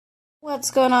What's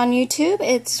going on YouTube?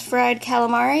 It's Fried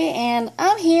Calamari and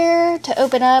I'm here to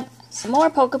open up some more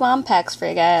Pokemon packs for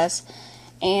you guys.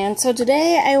 And so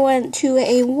today I went to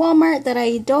a Walmart that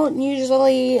I don't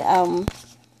usually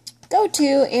go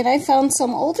to, and I found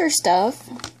some older stuff.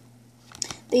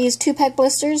 These 2-pack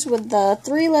blisters with the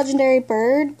 3 legendary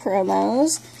bird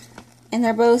promos, and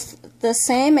they're both the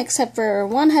same except for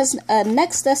one has a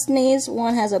Next Destinies,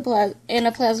 one has a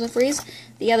Plasma Freeze,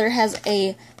 the other has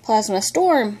a Plasma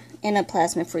Storm and a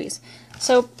Plasma Freeze.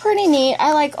 So pretty neat.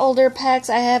 I like older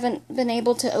packs. I haven't been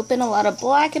able to open a lot of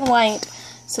black and white,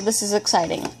 so this is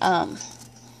exciting. I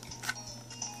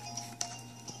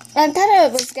kind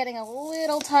of was getting a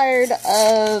little tired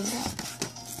of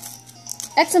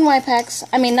X and Y packs.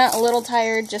 I mean, not a little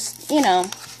tired, just, you know,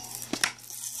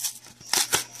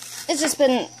 it's just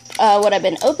been what I've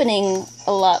been opening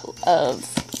a lot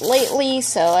of lately,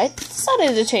 so I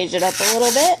decided to change it up a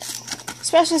little bit.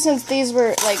 Especially since these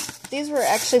were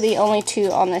actually the only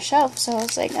 2 on the shelf, so I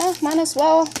was like, oh, might as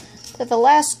well. But the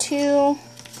last 2,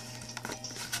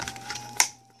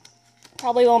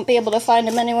 probably won't be able to find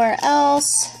them anywhere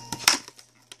else,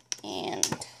 and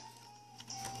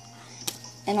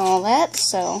all that.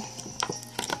 So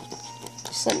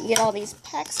just let me get all these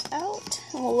packs out,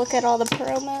 and we'll look at all the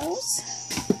promos.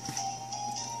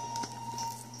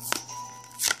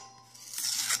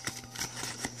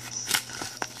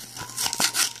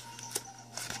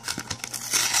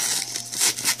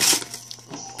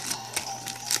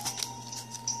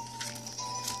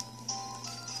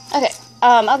 Okay,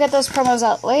 I'll get those promos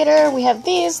out later. We have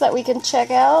these that we can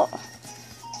check out.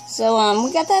 So,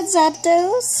 we got that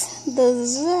Zapdos,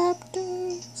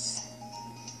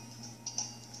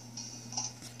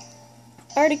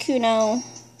 Articuno,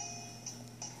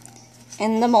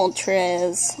 and the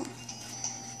Moltres.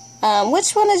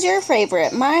 Which one is your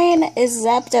favorite? Mine is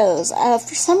Zapdos.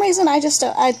 For some reason, I just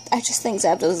think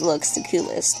Zapdos looks the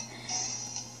coolest.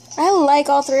 I like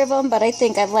all 3 of them, but I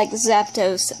think I like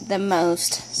Zapdos the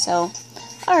most. So,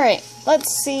 alright,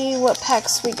 let's see what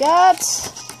packs we got.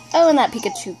 Oh, and that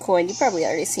Pikachu coin. You've probably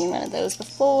already seen one of those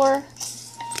before.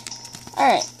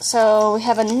 Alright, so we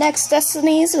have a Next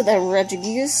Destinies with a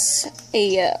Regigigas,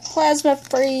 a Plasma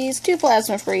Freeze, 2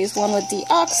 Plasma Freeze, one with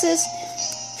Deoxys,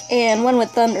 and one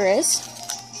with Thundurus.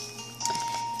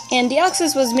 And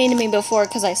Deoxys was mean to me before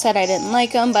because I said I didn't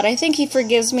like him, but I think he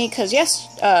forgives me because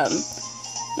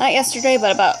not yesterday,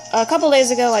 but about a couple days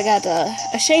ago, I got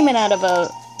a Shaman out of a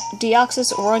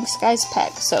Deoxys Roaring Skies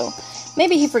pack, so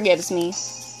maybe he forgives me.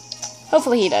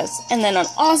 Hopefully he does. And then an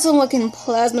awesome looking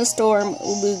Plasma Storm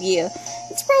Lugia.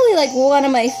 It's probably like one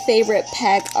of my favorite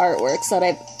pack artworks that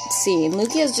I've seen.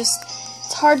 Lugia's just,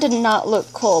 it's hard to not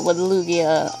look cool with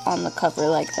Lugia on the cover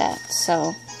like that.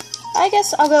 So I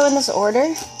guess I'll go in this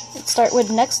order. Let's start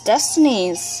with Next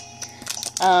Destinies.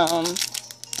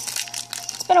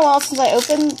 It's been a while since I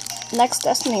opened Next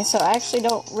Destiny, so I actually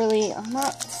I'm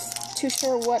not too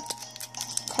sure what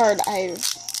card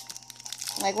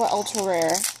what ultra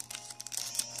rare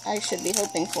I should be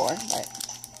hoping for, but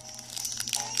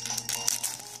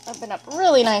open up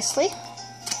really nicely.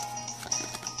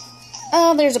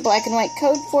 Oh, there's a black and white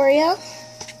code for you.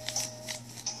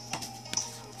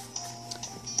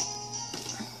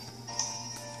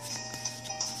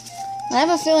 I have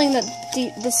a feeling that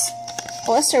this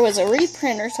blister was a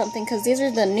reprint or something, because these are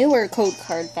the newer code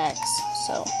card packs.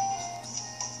 So,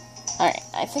 alright,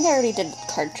 I think I already did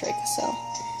card trick, so.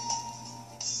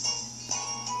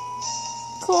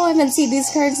 Cool, I haven't seen these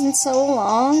cards in so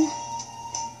long.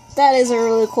 That is a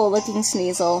really cool looking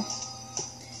Sneasel.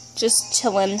 Just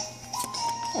chillin'.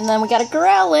 And then we got a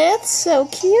Growlithe, so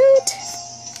cute.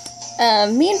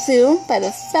 Mienfoo by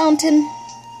the Fountain.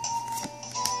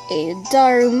 A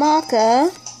Darumaka.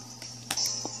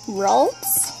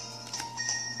 Ralts.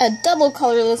 A double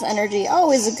colorless energy,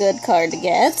 always a good card to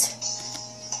get.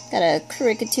 Got a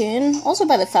Cricketune, also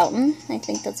by the Fountain. I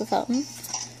think that's a Fountain.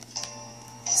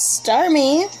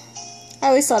 Starmie. I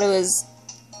always thought it was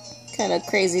kind of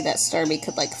crazy that Starmie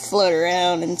could like float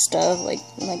around and stuff like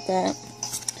that.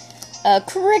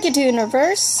 Cricketune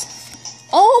reverse.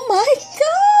 Oh my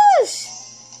gosh!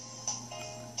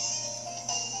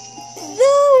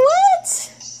 The what?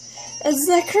 A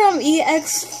Zekrom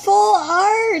EX full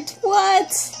art!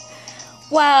 What?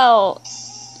 Wow.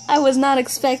 I was not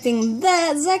expecting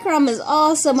that. Zekrom is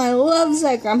awesome. I love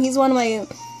Zekrom. He's one of my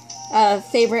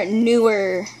favorite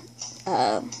newer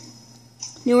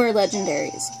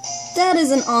legendaries. That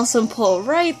is an awesome pull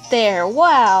right there.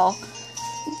 Wow.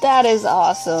 That is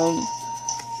awesome.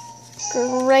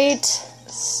 Great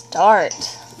start.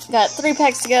 Got 3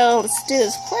 packs to go. Let's do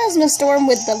this Plasma Storm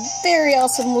with the very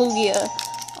awesome Lugia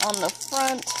on the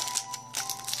front.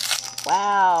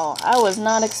 Wow, I was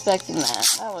not expecting that.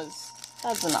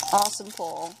 That's an awesome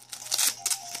pull.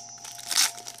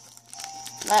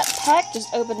 That pack just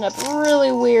opened up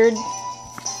really weird.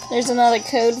 There's another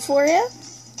code for you.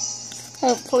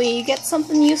 Hopefully you get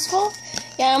something useful.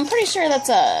 Yeah, I'm pretty sure that's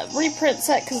a reprint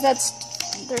set because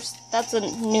that's a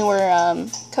newer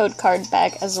code card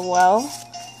back as well.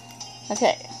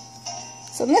 Okay,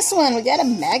 so in this one we got a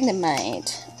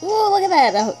Magnemite. Ooh, look at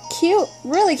that! A cute,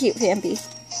 really cute Vampy.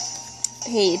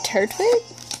 A Turtwig,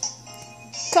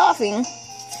 Coughing,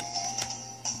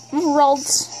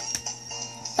 Ralts,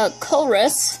 a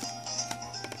Colress,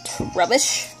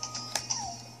 Trubbish,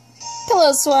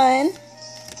 Pillow-Swine,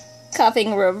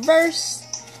 Coughing Reverse,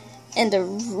 and a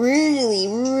really,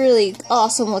 really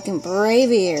awesome looking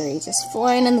Braviary just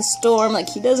flying in the storm like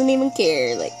he doesn't even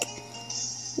care. Like,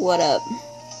 what up?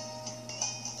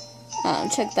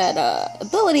 Check that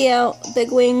ability out,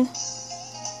 Big Wing.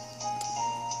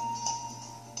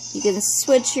 You can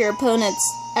switch your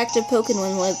opponent's active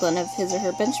Pokemon with one of his or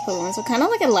her bench Pokemon. So kind of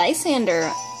like a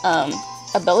Lysander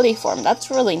ability form.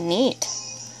 That's really neat.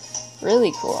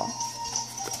 Really cool.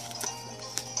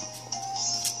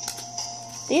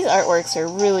 These artworks are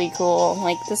really cool.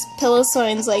 Like, this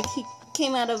Pillow-Swine's like, he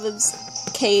came out of his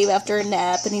cave after a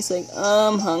nap, and he's like,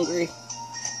 I'm hungry.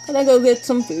 Gotta go get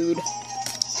some food.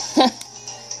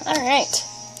 Alright.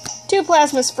 2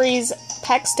 Plasmus Freeze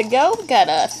packs to go. Got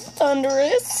a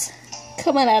Thunderous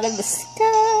coming out of the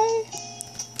sky.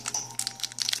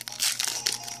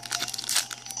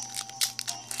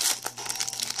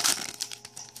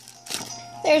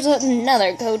 There's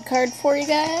another code card for you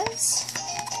guys.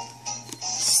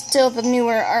 Still the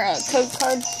newer code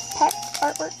card pack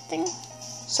artwork thing.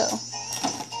 So,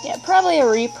 yeah, probably a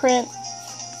reprint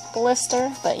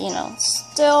blister, but you know,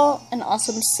 still an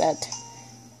awesome set.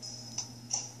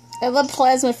 I love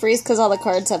Plasma Freeze because all the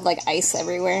cards have like ice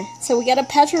everywhere. So we got a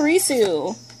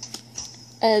Pachirisu,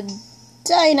 a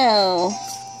Dino,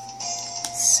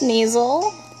 Sneasel.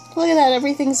 Look at that,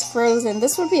 everything's frozen.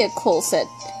 This would be a cool set.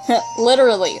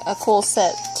 Literally a cool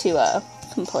set to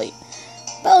complete.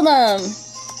 Beldum,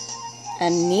 a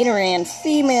Nidoran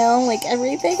female, like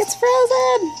everything is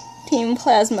frozen. Team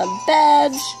Plasma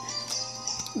Badge,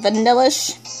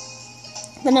 Vanillish,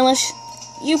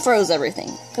 you froze everything.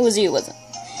 It was you, wasn't it?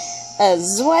 A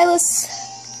Zweilous,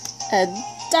 a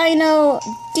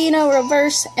Dino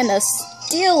Reverse, and a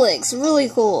Steelix. Really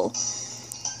cool.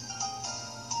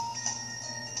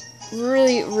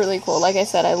 Really, really cool. Like I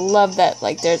said, I love that,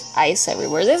 like, there's ice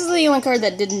everywhere. This is the only card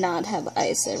that did not have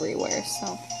ice everywhere,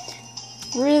 so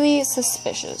really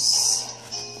suspicious.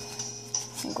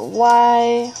 Like,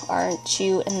 why aren't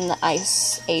you in the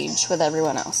ice age with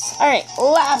everyone else? Alright,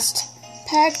 last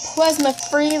pack, Plasma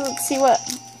Free. Let's see what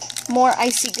more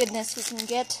icy goodness we can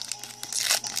get.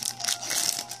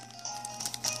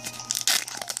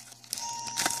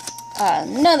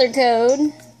 Another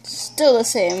code. Still the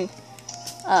same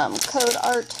code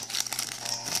art.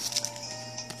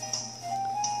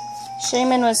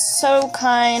 Shaman was so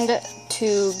kind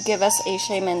to give us a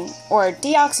Shaman, or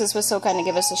Deoxys was so kind to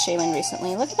give us a Shaman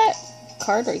recently. Look at that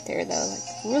card right there, though.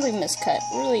 Like, really miscut.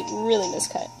 Really, really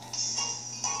miscut.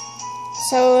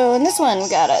 So, in this one, we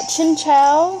got a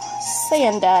Chinchou,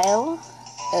 Sandile,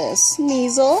 a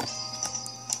Sneasel,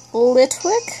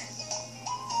 Litwick,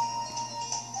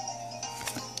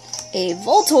 a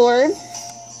Voltorb.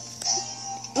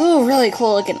 Ooh, really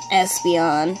cool looking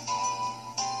Espeon.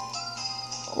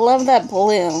 Love that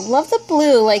blue. Love the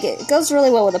blue. Like, it goes really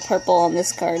well with the purple on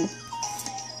this card.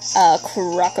 A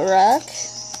Krokorok,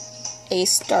 a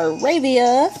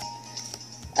Staravia,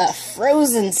 a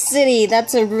Frozen City.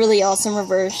 That's a really awesome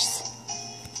reverse.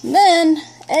 And then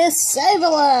a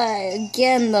Sableye.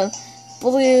 Again, the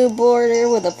blue border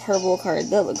with a purple card.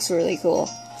 That looks really cool.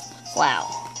 Wow.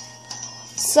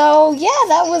 So, yeah,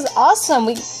 that was awesome.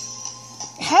 We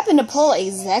happened to pull a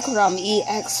Zekrom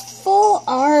EX full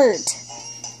art.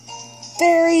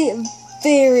 Very,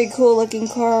 very cool looking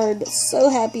card. So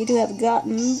happy to have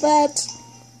gotten that.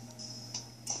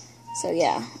 So,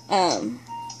 yeah.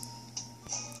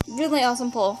 Really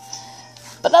awesome pull.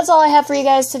 But that's all I have for you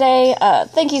guys today.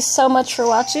 Thank you so much for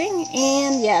watching.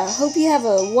 And, yeah, hope you have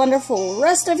a wonderful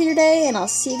rest of your day. And I'll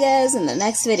see you guys in the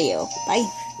next video. Bye.